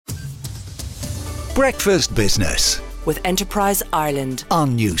Breakfast Business with Enterprise Ireland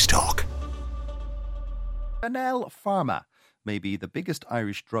on News Talk. Chanelle Pharma may be the biggest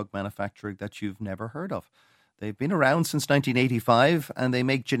Irish drug manufacturer that you've never heard of. They've been around since 1985 and they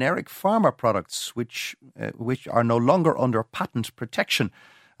make generic pharma products which are no longer under patent protection.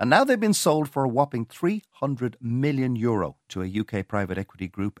 And now they've been sold for a whopping €300 million to a UK private equity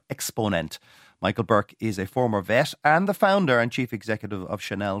group, Exponent. Michael Burke is a former vet and the founder and chief executive of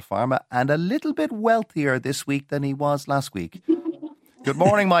Chanelle Pharma, and a little bit wealthier this week than he was last week. Good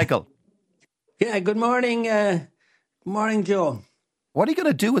morning, Michael. Yeah, good morning. Good morning, Joe. What are you going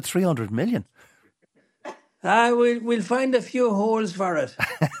to do with 300 million? We'll find a few holes for it.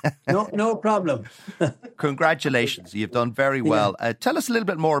 No problem. Congratulations. You've done very well. Tell us a little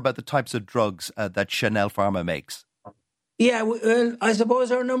bit more about the types of drugs that Chanelle Pharma makes. Yeah, well, I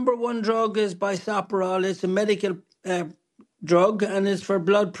suppose our number one drug is bisoprolol. It's a medical drug and it's for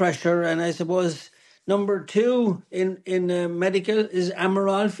blood pressure. And I suppose number two in medical is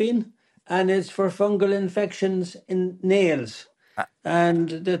amorolfine, and it's for fungal infections in nails. And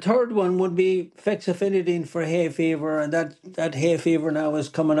the third one would be fexofenadine for hay fever, and that hay fever now is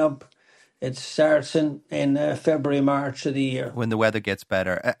coming up. It starts in February, March of the year. When the weather gets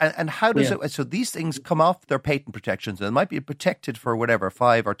better. And how does it... So these things come off their patent protections, and they might be protected for whatever,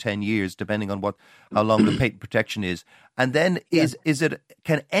 5 or 10 years, depending on how long the patent protection is. And then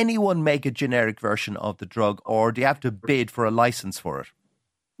can anyone make a generic version of the drug, or do you have to bid for a license for it?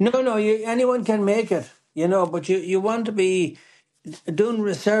 No, anyone can make it, but you want to be doing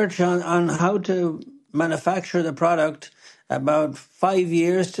research on how to manufacture the product about 5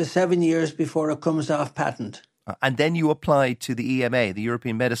 years to 7 years before it comes off patent. And then you apply to the EMA, the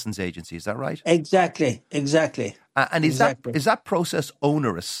European Medicines Agency, is that right? Exactly. And is that process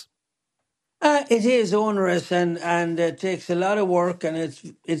onerous? It is onerous and it takes a lot of work, and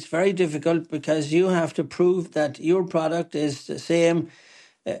it's very difficult because you have to prove that your product is the same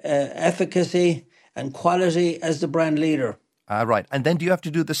efficacy and quality as the brand leader. Right. And then do you have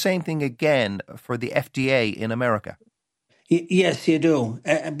to do the same thing again for the FDA in America? Yes, you do.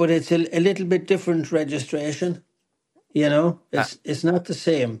 But it's a little bit different registration. It's not the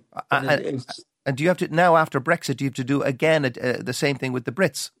same. And do you have to, now after Brexit, do you have to do again the same thing with the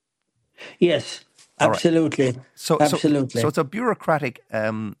Brits? Yes, absolutely. Right. Absolutely. So it's a bureaucratic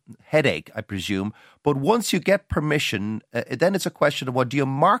headache, I presume. But once you get permission, then it's a question of do you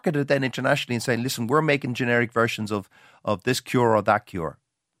market it then internationally and say, listen, we're making generic versions of this cure or that cure?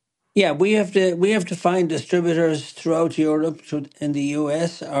 Yeah, we have to find distributors throughout Europe, in the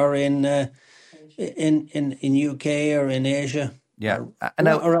US or in UK or in Asia. Yeah, and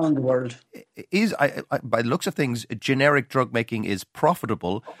now, around the world. By the looks of things, generic drug making is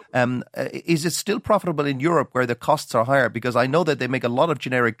profitable. Is it still profitable in Europe where the costs are higher? Because I know that they make a lot of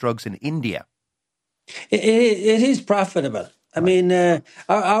generic drugs in India. It is profitable. I mean,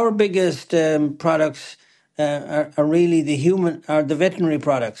 our biggest products are really the veterinary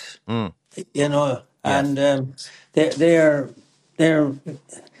products. Yes. And they're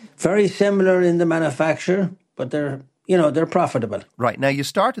very similar in the manufacture, but they're profitable. Right. Now, you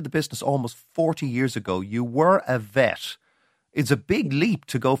started the business almost 40 years ago. You were a vet. It's a big leap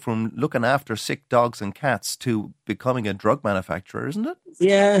to go from looking after sick dogs and cats to becoming a drug manufacturer, isn't it?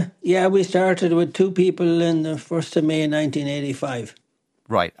 Yeah. We started with 2 people in the 1st of May 1985.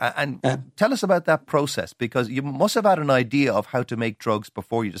 Right. And tell us about that process, because you must have had an idea of how to make drugs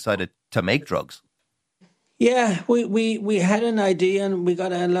before you decided to make drugs. Yeah, we had an idea, and we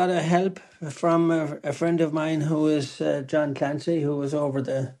got a lot of help from a friend of mine who is John Clancy, who was over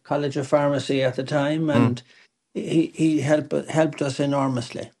the College of Pharmacy at the time, and he helped us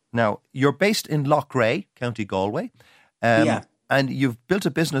enormously. Now, you're based in Loughrea, County Galway, and you've built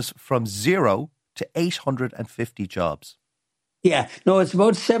a business from 0 to 850 jobs. Yeah, no, it's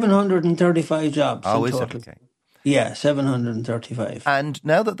about 735 jobs in is total. it? Okay. Yeah, 735. And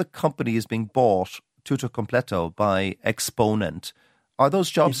now that the company is being bought tutto completo by Exponent, are those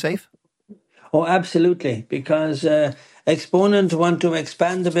jobs safe? Oh, absolutely, because Exponent want to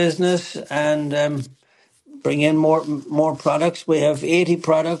expand the business and bring in more products. We have 80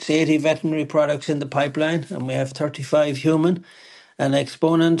 products, 80 veterinary products in the pipeline, and we have 35 human. And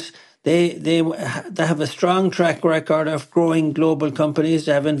Exponent, they have a strong track record of growing global companies.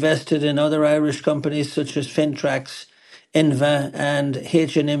 They have invested in other Irish companies such as Fintrax, Inva, and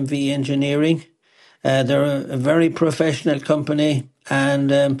H&MV Engineering. They're a very professional company,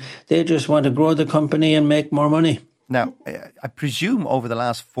 and they just want to grow the company and make more money. Now, I presume over the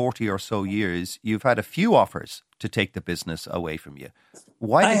last 40 or so years, you've had a few offers to take the business away from you.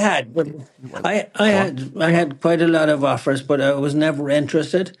 I had quite a lot of offers, but I was never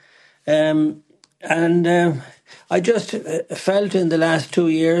interested. And I just felt in the last 2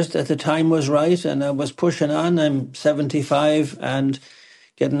 years that the time was right, and I was pushing on. I'm 75 and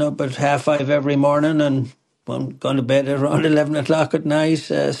getting up at 5:30 every morning, and I'm going to bed at around 11 o'clock at night.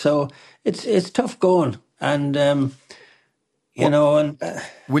 So it's tough going. And, you know, and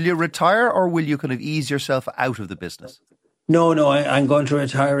Will you retire, or will you kind of ease yourself out of the business? no, I'm going to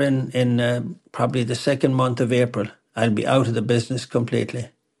retire in probably the second month of April. I'll be out of the business completely.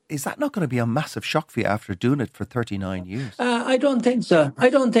 Is that not going to be a massive shock for you after doing it for 39 years? I don't think so. I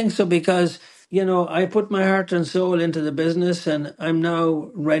don't think so because, you know, I put my heart and soul into the business, and I'm now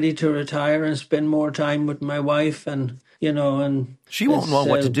ready to retire and spend more time with my wife, and, you know, and She won't know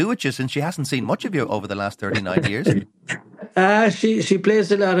what to do with you since she hasn't seen much of you over the last 39 years. She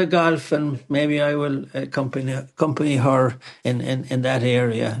plays a lot of golf, and maybe I will accompany her in that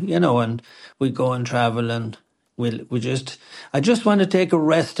area, you know, and we go and travel, and I just want to take a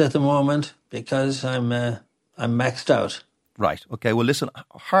rest at the moment because I'm maxed out. Right. Okay. Well, listen,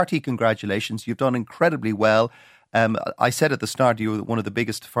 hearty congratulations. You've done incredibly well. I said at the start you were one of the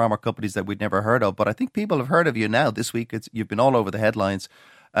biggest pharma companies that we'd never heard of, but I think people have heard of you now this week. You've been all over the headlines.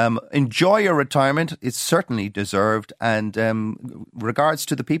 Enjoy your retirement. It's certainly deserved. And regards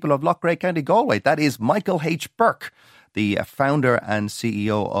to the people of Loughrea, County Galway, that is Michael H. Burke, the founder and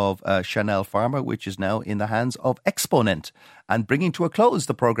CEO of Chanelle Pharma, which is now in the hands of Exponent. And bringing to a close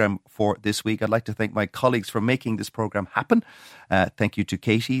the programme for this week, I'd like to thank my colleagues for making this programme happen. Thank you to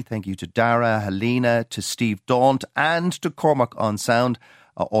Katie, thank you to Dara, Helena, to Steve Daunt, and to Cormac on sound.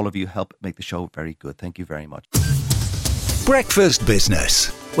 All of you help make the show very good. Thank you very much. Breakfast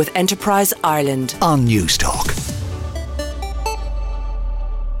Business with Enterprise Ireland on News Talk.